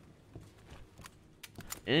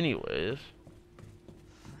 Anyways.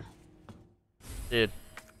 Dude.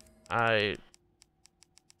 I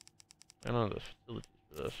don't know the facilities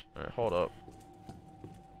for this. Alright, hold up.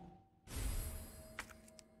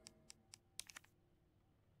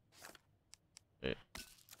 Wait.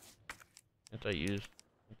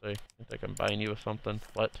 Can't I combine you with something?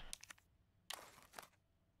 What?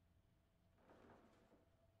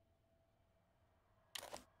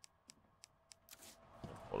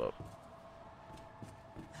 Hold up.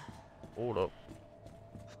 Hold up.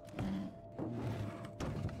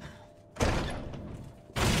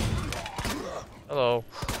 Hello.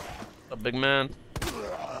 What's up, big man?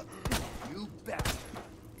 You bastard.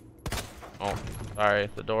 Oh, sorry.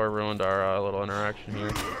 The door ruined our little interaction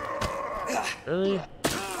here. Really?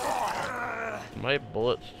 My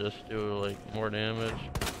bullets just do, like, more damage.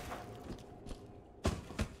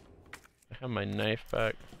 I have my knife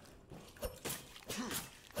back.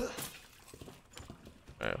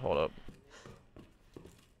 Alright, hold up.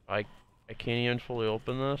 I can't even fully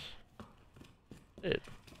open this. Dude.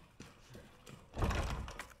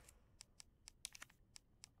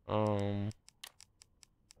 Can't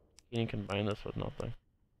even combine this with nothing.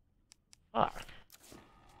 Fuck.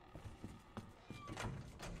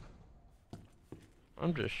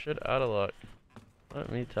 I'm just shit out of luck.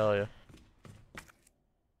 Let me tell you.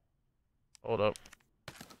 Hold up.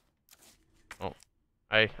 Oh,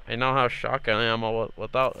 I know how shotgun ammo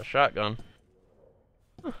without a shotgun.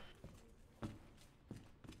 Huh.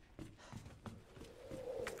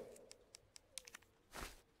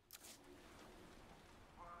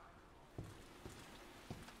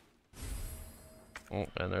 Oh,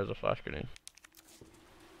 and there's a flash grenade.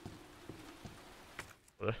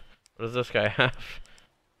 What does this guy have?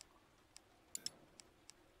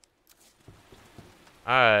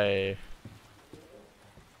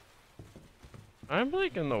 I'm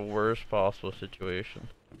like in the worst possible situation.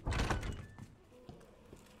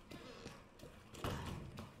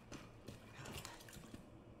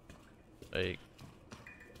 Like,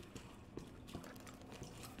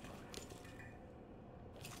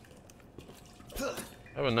 I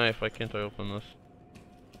have a knife, why can't I open this?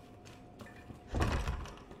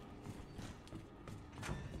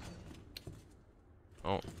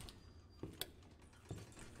 Oh.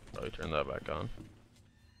 Probably turn that back on.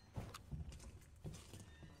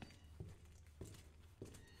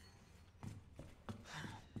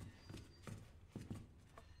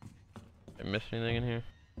 Did I miss anything in here?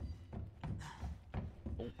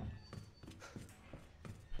 Oh.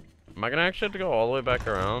 Am I gonna actually have to go all the way back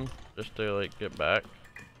around just to like get back?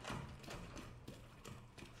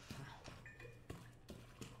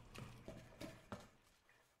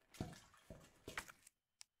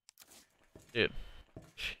 Dude.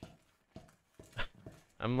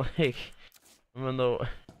 I'm like, even though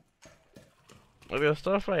like the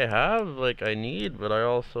stuff I have, like I need, but I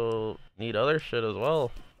also need other shit as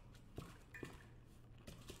well.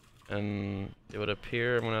 and it would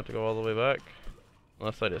appear I'm gonna have to go all the way back.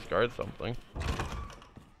 Unless I discard something.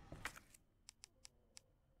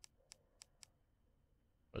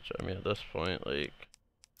 Which, I mean, at this point, like,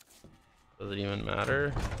 does it even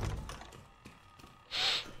matter?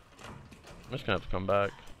 I'm just gonna have to come back.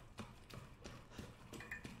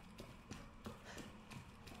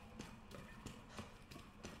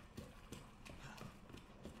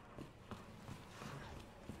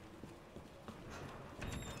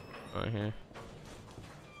 Right here.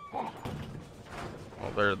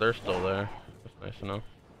 Oh, they're still there. That's nice to know.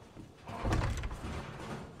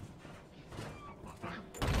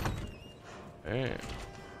 Alright.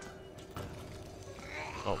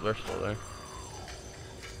 Oh, they're still there.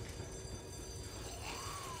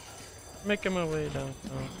 Making my way down.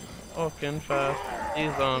 Walking fast.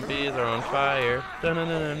 These zombies are on fire.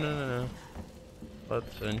 Da-na-na-na-na-na.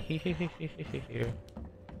 What's in here?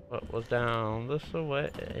 What was down this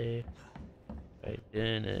way? I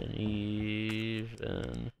didn't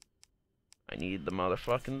even. I need the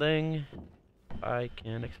motherfucking thing. I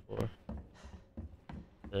can explore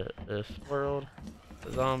this world.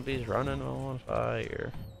 The zombies running on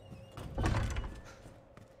fire.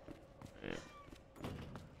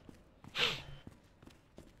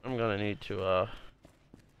 I'm gonna need to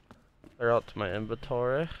clear out to my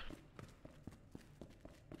inventory.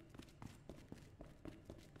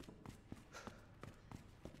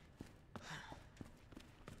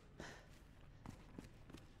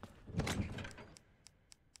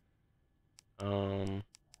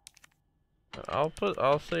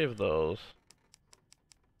 I'll save those.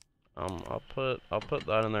 I'll put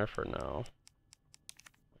that in there for now.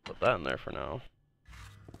 Put that in there for now.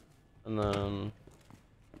 And then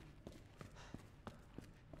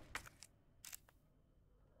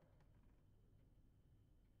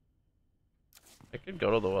I could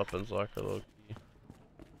go to the weapons locker low key.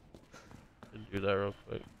 Could do that real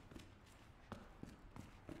quick.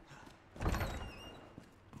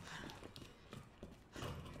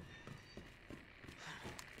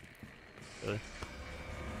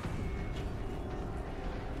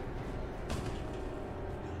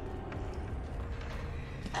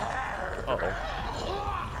 Okay.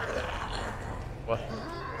 Uh-oh. What?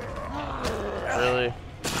 Really?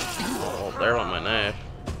 Oh, there went my knife.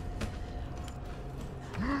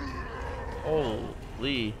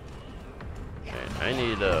 Holy. Okay, I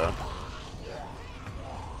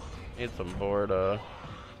need some board, okay,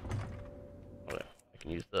 I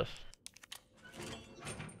can use this.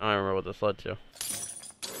 I don't remember what this led to.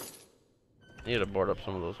 I need to board up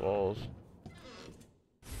some of those walls.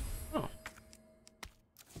 Oh.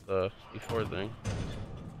 The C4 thing.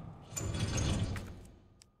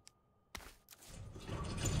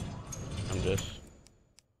 I'm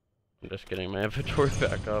just getting my inventory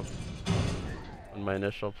back up. And my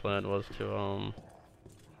initial plan was to,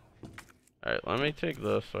 Alright, let me take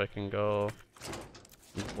this so I can go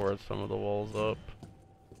and board some of the walls up.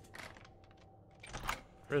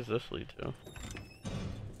 Where does this lead to?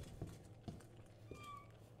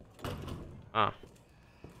 Ah.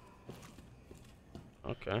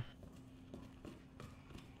 Okay.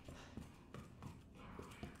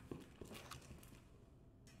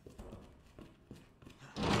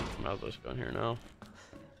 Might as well just go in here now.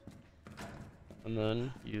 And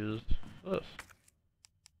then use this.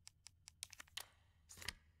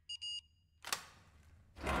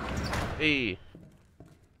 Hey!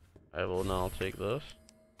 I will now take this.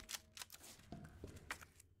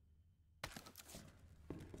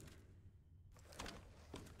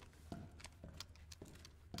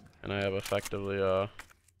 And I have effectively, how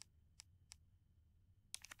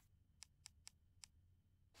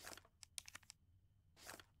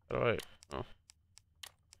do I, oh,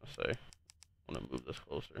 let's say, I want to move this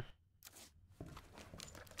closer.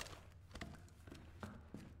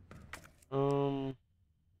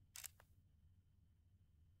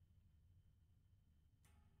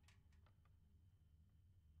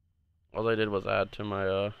 All I did was add to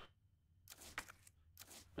my,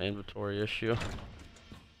 my inventory issue.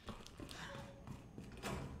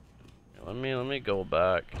 Let me go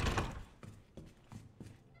back.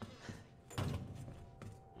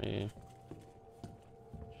 Let me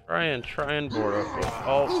try and board up with,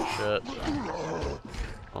 oh shit.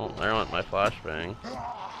 Oh, there went my flashbang.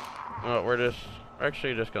 Oh, we're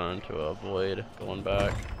actually just going to avoid going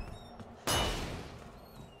back.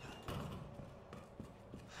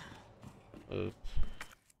 Oops.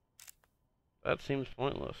 That seems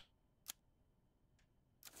pointless.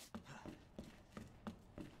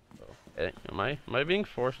 Okay, am I being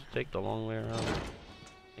forced to take the long way around? I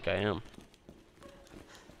think I am.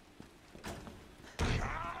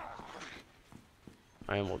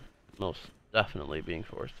 I will most definitely being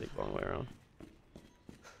forced to take a long way around.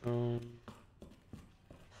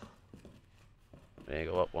 I need to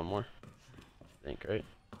go up one more. I think, right?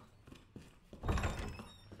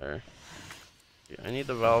 There. Yeah, I need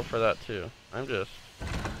the valve for that too. I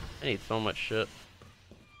need so much shit.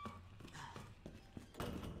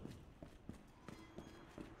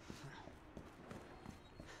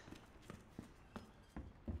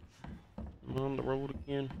 I'm on the road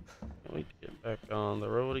again. Can't wait to get back on the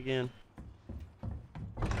road again.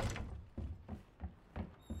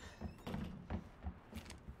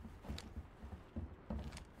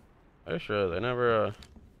 I should. I never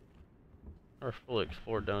fully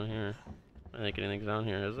explored down here. I don't think anything's down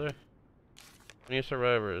here, is there? Any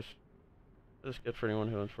survivors? This is good for anyone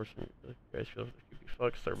who unfortunately you guys feel the creepy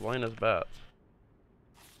fucks. They're blind as bats.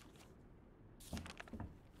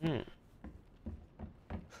 Hmm.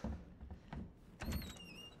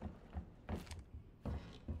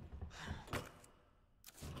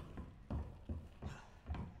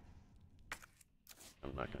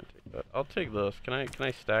 I'm not gonna take that. I'll take this. Can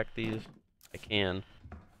I stack these? I can.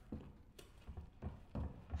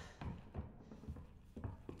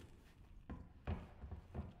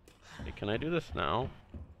 Okay, can I do this now?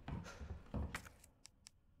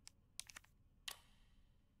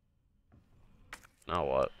 Now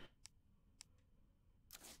what?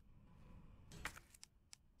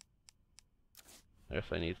 I guess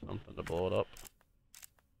I need something to blow it up.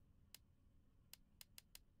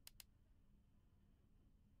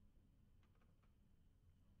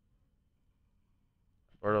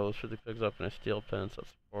 Borrow those 50 pigs up in a steel pen, so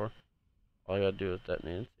that's 4. All I gotta do is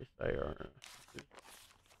detonate it.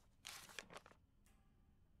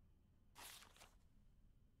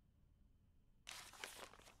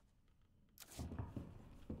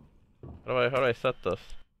 How do I set this?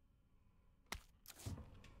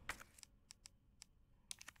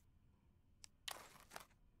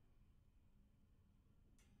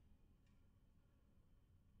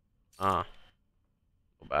 Ah.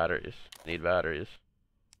 Oh, batteries. Need batteries.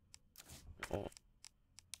 Oh.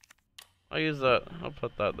 I'll use that. I'll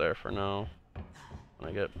put that there for now. When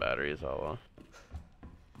I get batteries, I'll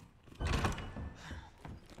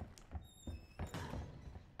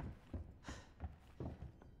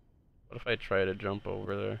What if I try to jump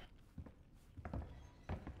over there?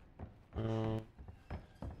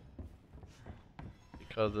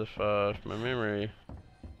 Because if my memory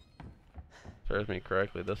serves me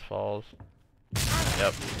correctly, this falls.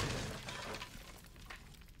 Yep.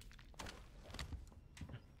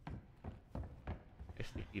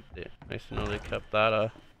 Nice to know they kept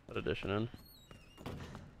that addition in.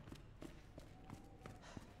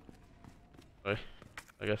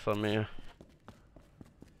 I guess let me.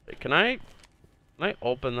 Wait, can I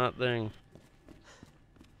open that thing?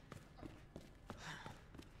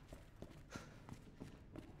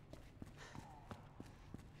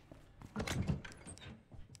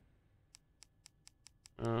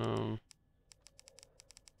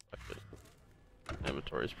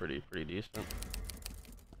 Inventory is pretty decent.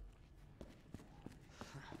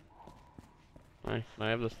 Can I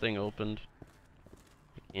have this thing opened?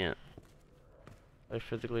 I can't. I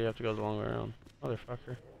physically have to go the long way around.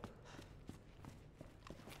 Motherfucker.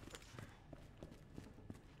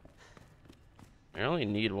 I only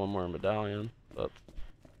need one more medallion. That's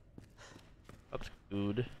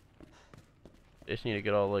good. I just need to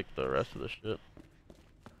get all like the rest of the shit.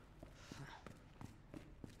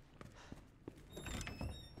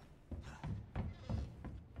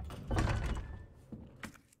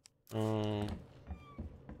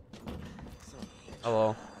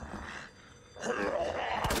 Hello.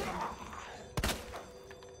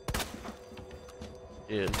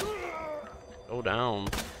 Dude. Go down.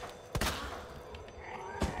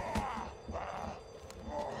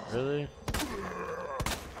 Really?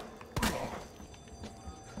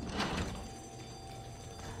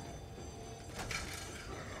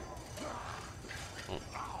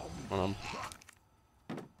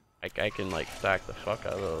 I can like stack the fuck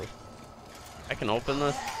out of those. I can open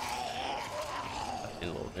this. That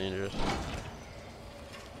seems a little dangerous.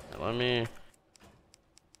 Here, let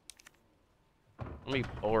me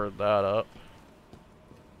board that up.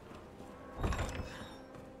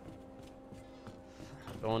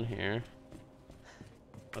 Go in here.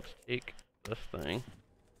 Let's take this thing.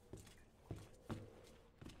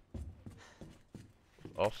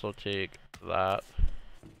 Also take that.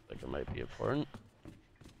 I think it might be important.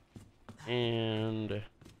 And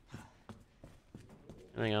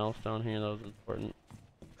anything else down here that was important?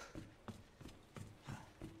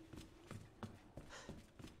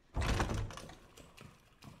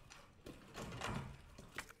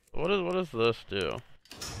 What does this do?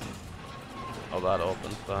 Oh, that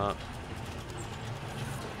opens that.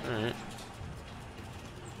 Alright.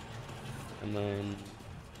 And then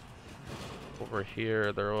over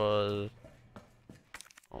here there was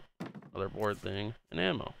another board thing and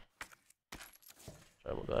ammo. Which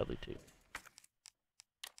I will gladly take.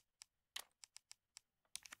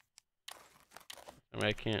 I mean,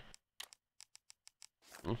 I can't.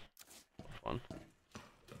 Fun.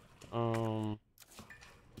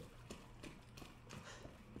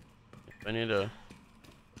 If I need to.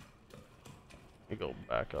 Let me go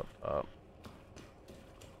back up top.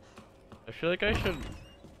 I feel like I should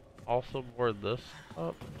also board this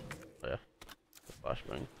up. Oh yeah, the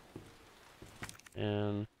flashbang.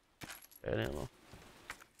 And add ammo.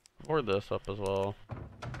 Board this up as well.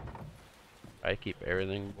 I keep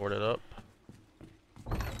everything boarded up.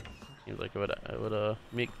 Seems like it would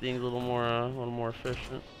make things a little more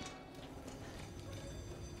efficient.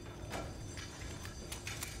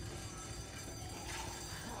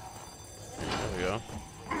 There we go.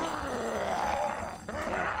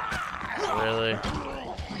 Really?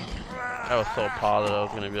 I was so positive I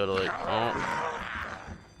was gonna be able to like, oh.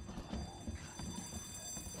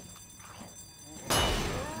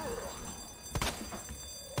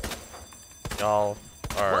 Y'all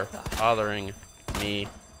are bothering me.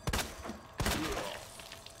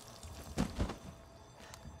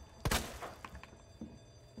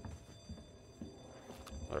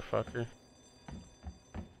 Motherfucker.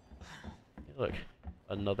 Look,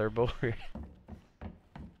 another board.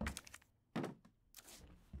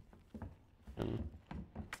 And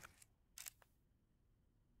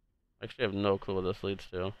I actually have no clue what this leads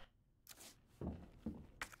to.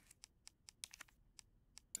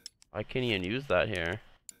 I can't even use that here.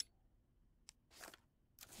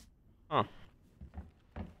 Huh.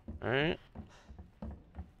 Alright.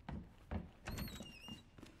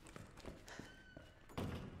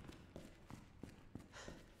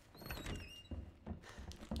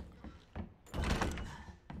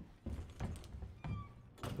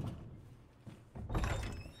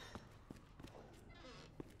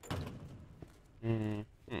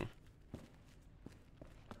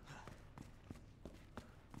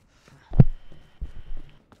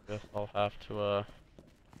 Guess I'll have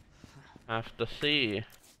to see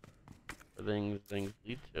where things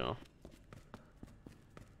lead to.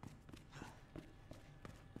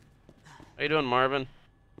 How you doing, Marvin?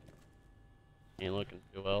 Ain't looking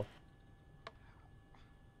too well.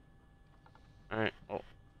 Alright, well,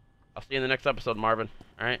 I'll see you in the next episode, Marvin.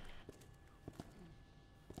 Alright?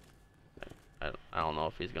 I don't know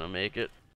if he's gonna make it.